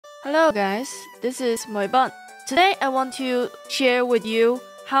Hello guys, this is Moe Bun. Today I want to share with you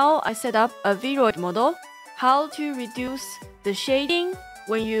how I set up a Vroid model, how to reduce the shading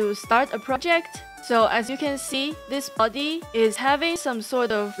when you start a project. So as you can see, this body is having some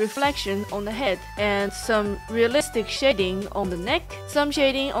sort of reflection on the head and some realistic shading on the neck, some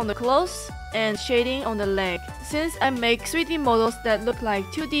shading on the clothes, and shading on the leg. Since I make 3D models that look like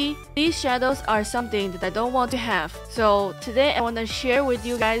 2D, these shadows are something that I don't want to have. So today I want to share with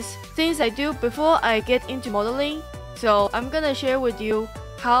you guys things I do before I get into modeling. So I'm gonna share with you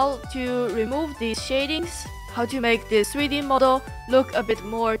how to remove these shadings, how to make this 3D model look a bit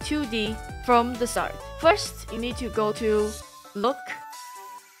more 2D from the start. First, you need to go to Look,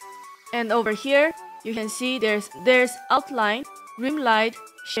 and over here you can see there's outline, rim light,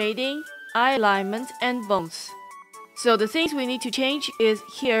 shading, eye alignment, and bones. So the things we need to change is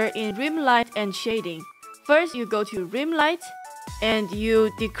here in rim light and shading. First, you go to rim light and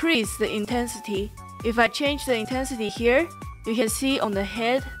you decrease the intensity. If I change the intensity here, you can see on the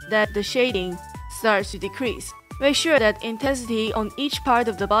head that the shading starts to decrease. Make sure that intensity on each part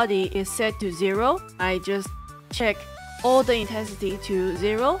of the body is set to 0. I just check all the intensity to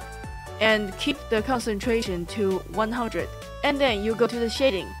 0 and keep the concentration to 100. And then you go to the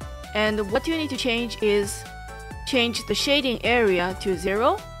shading. And what you need to change is change the shading area to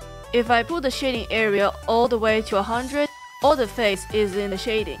 0. If I put the shading area all the way to 100, all the face is in the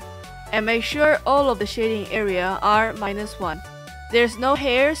shading. And make sure all of the shading area are -1. There's no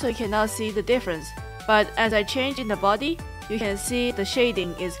hair, so you cannot see the difference. But as I change in the body, you can see the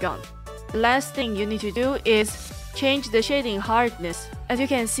shading is gone. The last thing you need to do is change the shading hardness. As you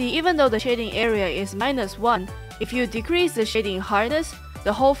can see, even though the shading area is -1, if you decrease the shading hardness,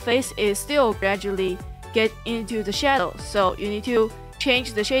 the whole face is still gradually get into the shadow. So you need to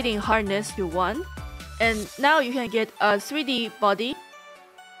change the shading hardness to 1. And now you can get a 3D body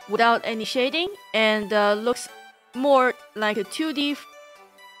without any shading and looks more like a 2D.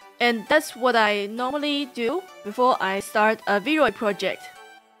 And that's what I normally do before I start a Vroid project.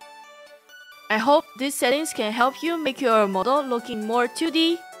 I hope these settings can help you make your model looking more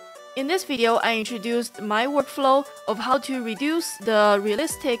 2D. In this video, I introduced my workflow of how to reduce the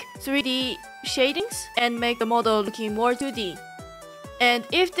realistic 3D shadings and make the model looking more 2D. And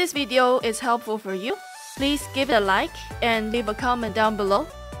if this video is helpful for you, please give it a like and leave a comment down below.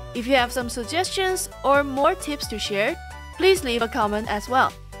 If you have some suggestions or more tips to share, please leave a comment as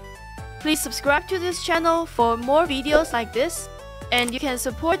well. Please subscribe to this channel for more videos like this, and you can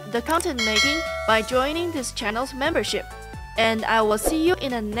support the content making by joining this channel's membership. And I will see you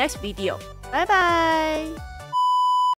in the next video. Bye bye!